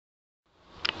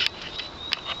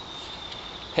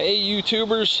Hey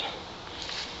YouTubers,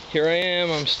 here I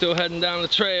am. I'm still heading down the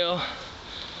trail.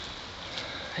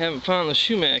 Haven't found the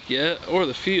Sumac yet, or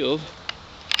the field,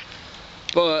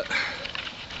 but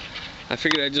I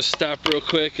figured I'd just stop real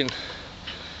quick and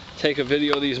take a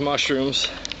video of these mushrooms.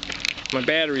 My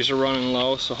batteries are running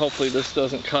low, so hopefully this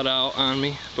doesn't cut out on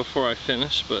me before I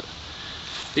finish. But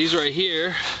these right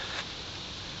here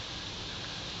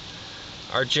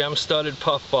are gem-studded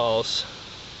puffballs.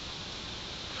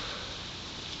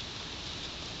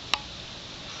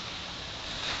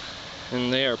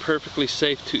 And they are perfectly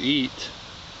safe to eat,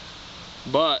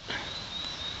 but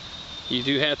you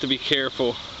do have to be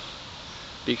careful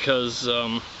because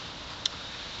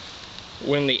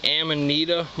when the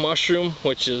amanita mushroom,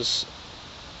 which is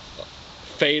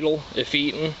fatal if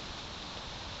eaten,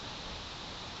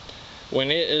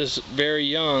 when it is very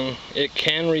young, it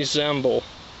can resemble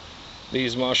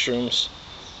these mushrooms.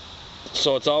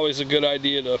 So it's always a good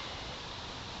idea to,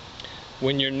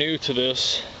 when you're new to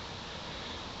this,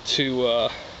 to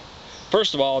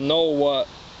first of all know what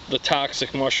the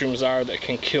toxic mushrooms are that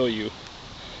can kill you.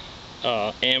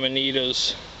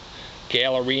 Amanitas,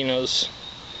 gallerinas,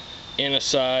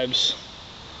 inosibes.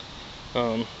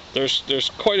 There's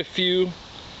quite a few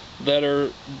that are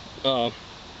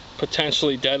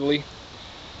potentially deadly,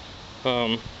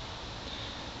 but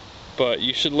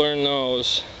you should learn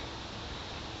those,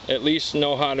 at least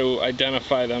know how to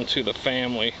identify them to the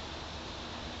family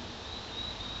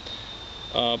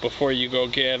before you go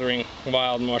gathering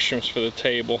wild mushrooms for the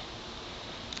table.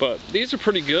 But these are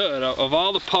pretty good. Of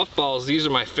all the puffballs, these are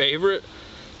my favorite.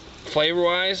 Flavor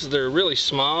wise, they're really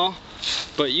small,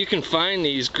 but you can find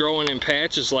these growing in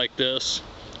patches like this.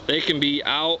 They can be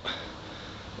out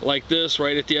like this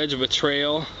right at the edge of a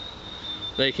trail.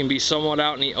 They can be somewhat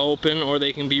out in the open, or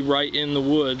they can be right in the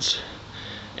woods,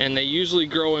 and they usually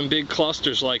grow in big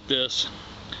clusters like this.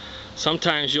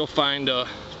 Sometimes you'll find a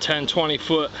 10-20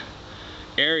 foot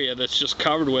area that's just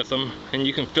covered with them, and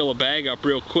you can fill a bag up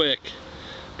real quick.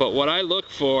 But what I look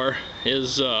for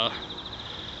is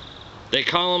they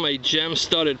call them a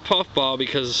gem-studded puffball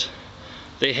because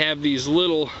they have these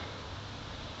little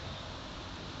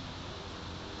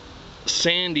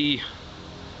sandy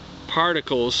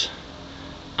particles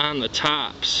on the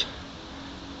tops,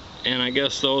 and I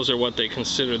guess those are what they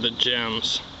consider the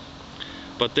gems.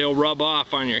 But they'll rub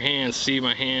off on your hands. See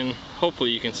my hand? Hopefully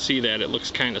you can see that. It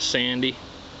looks kind of sandy.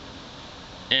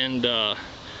 And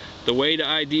the way to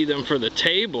ID them for the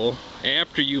table,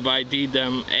 after you've ID'd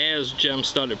them as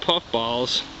gem-studded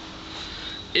puffballs,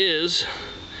 is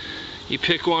you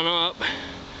pick one up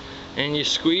and you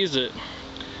squeeze it.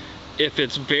 If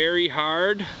it's very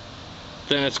hard,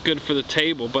 then it's good for the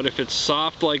table. But if it's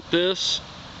soft like this,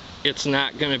 it's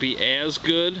not going to be as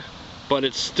good. But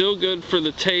it's still good for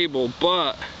the table.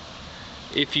 But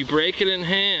if you break it in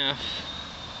half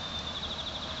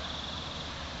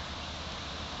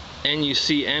and you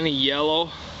see any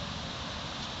yellow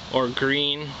or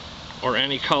green or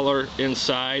any color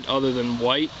inside other than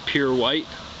white, pure white,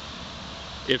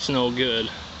 it's no good.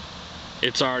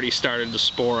 It's already started to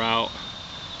spore out.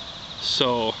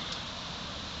 So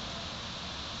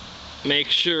make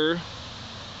sure,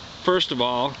 first of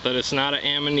all, that it's not an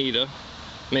amanita.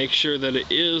 Make sure that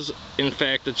it is in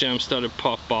fact a gem-studded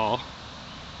puffball.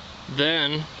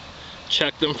 Then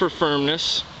check them for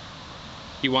firmness.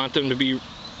 You want them to be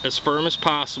as firm as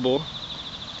possible,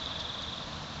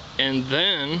 and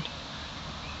then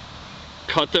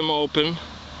cut them open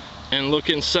and look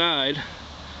inside,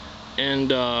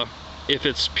 and if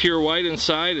it's pure white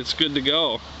inside, it's good to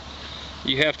go.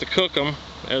 You have to cook them.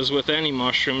 As with any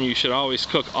mushroom, you should always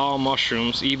cook all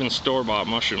mushrooms, even store-bought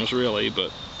mushrooms really,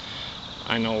 but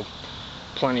I know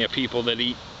plenty of people that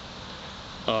eat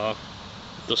the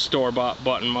store-bought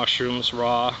button mushrooms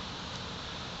raw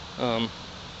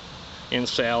in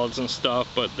salads and stuff,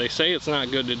 but they say it's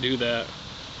not good to do that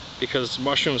because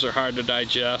mushrooms are hard to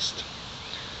digest,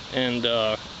 and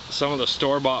some of the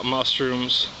store-bought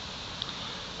mushrooms,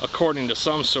 according to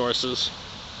some sources,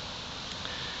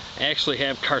 actually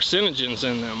have carcinogens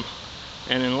in them,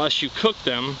 and unless you cook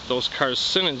them, those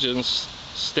carcinogens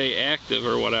stay active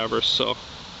or whatever. So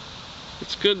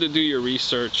it's good to do your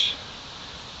research,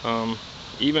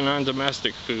 even on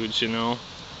domestic foods. You know,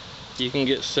 you can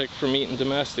get sick from eating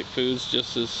domestic foods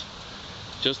just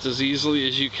as easily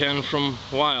as you can from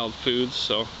wild foods.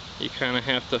 So you kind of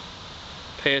have to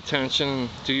pay attention and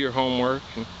do your homework,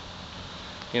 and,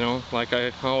 you know, like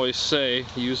I always say,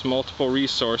 use multiple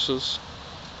resources.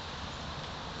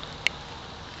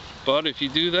 But if you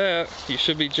do that, you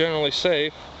should be generally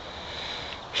safe.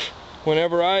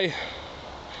 Whenever I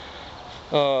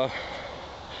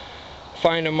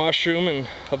find a mushroom and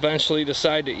eventually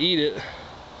decide to eat it,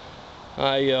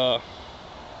 I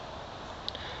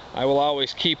will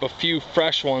always keep a few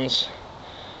fresh ones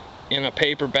in a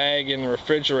paper bag in the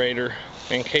refrigerator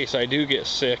in case I do get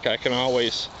sick. I can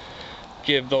always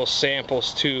give those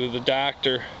samples to the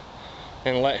doctor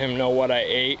and let him know what I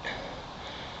ate,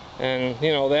 and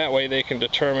you know, that way they can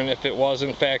determine if it was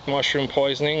in fact mushroom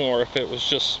poisoning or if it was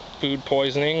just food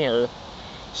poisoning or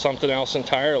something else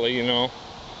entirely. You know,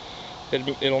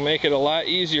 it'll make it a lot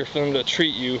easier for them to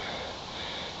treat you.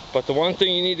 But the one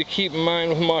thing you need to keep in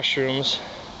mind with mushrooms,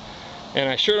 and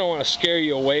I sure don't want to scare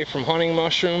you away from hunting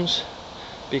mushrooms,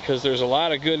 because there's a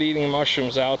lot of good eating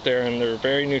mushrooms out there and they're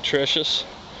very nutritious,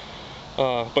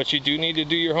 but you do need to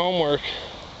do your homework,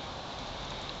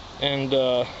 and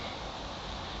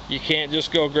you can't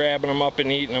just go grabbing them up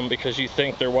and eating them because you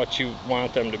think they're what you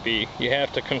want them to be. You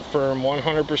have to confirm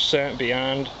 100%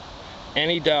 beyond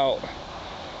any doubt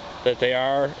that they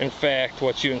are in fact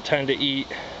what you intend to eat.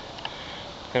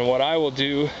 And what I will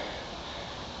do,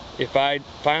 if I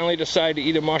finally decide to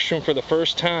eat a mushroom for the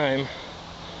first time,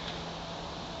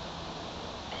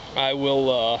 I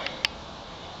will,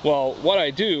 well, what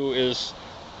I do is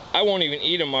I won't even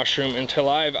eat a mushroom until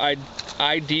I've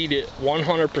ID'd it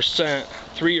 100%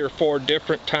 3 or 4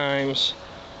 different times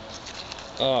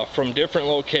from different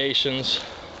locations,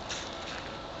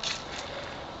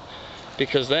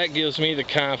 because that gives me the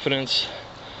confidence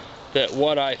that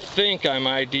what I think I'm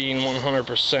IDing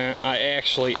 100%, I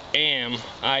actually am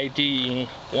IDing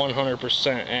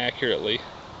 100% accurately.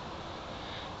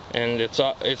 And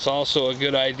it's also a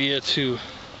good idea to,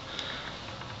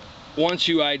 once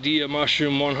you ID a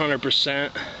mushroom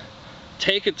 100%,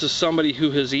 take it to somebody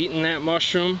who has eaten that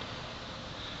mushroom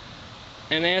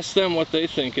and ask them what they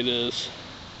think it is.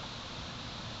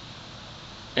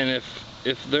 And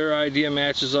if their idea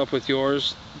matches up with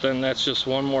yours, then that's just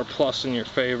one more plus in your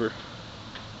favor.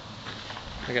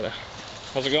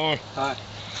 How's it going? Hi.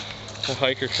 A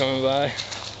hiker coming by.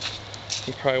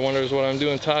 He probably wonders what I'm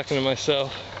doing talking to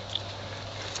myself.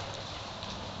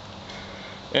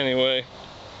 Anyway,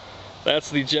 that's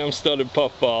the gem-studded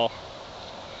puffball,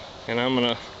 and I'm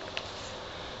gonna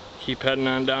keep heading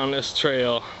on down this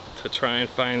trail to try and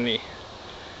find the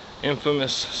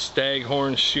infamous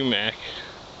staghorn sumac.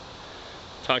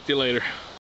 Talk to you later.